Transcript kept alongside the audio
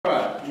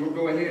we'll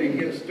go ahead and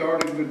get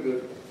started with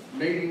the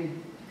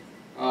meeting.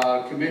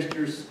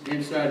 Commissioners,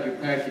 inside your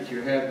packet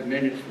you have the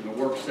minutes from the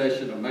work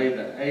session of May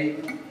the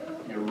 8th,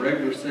 your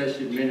regular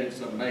session minutes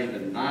of May the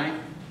 9th,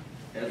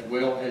 as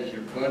well as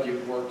your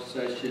budget work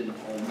session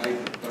on May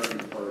the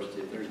 31st.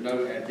 If there's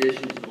no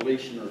additions,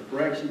 deletion, or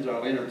corrections,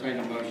 I'll entertain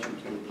a motion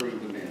to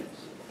approve the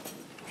minutes.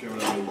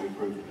 Chairman, I move we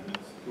approve the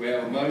minutes. Do we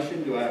have a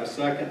motion? Do I have a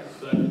second?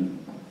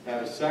 Second.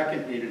 Have a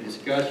second. Any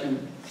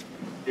discussion?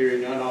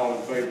 Hearing none, all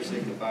in favor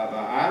signify by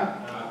aye.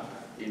 Aye.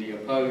 Any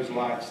opposed,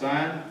 like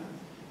sign.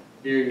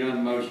 Hearing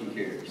none, motion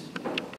carries.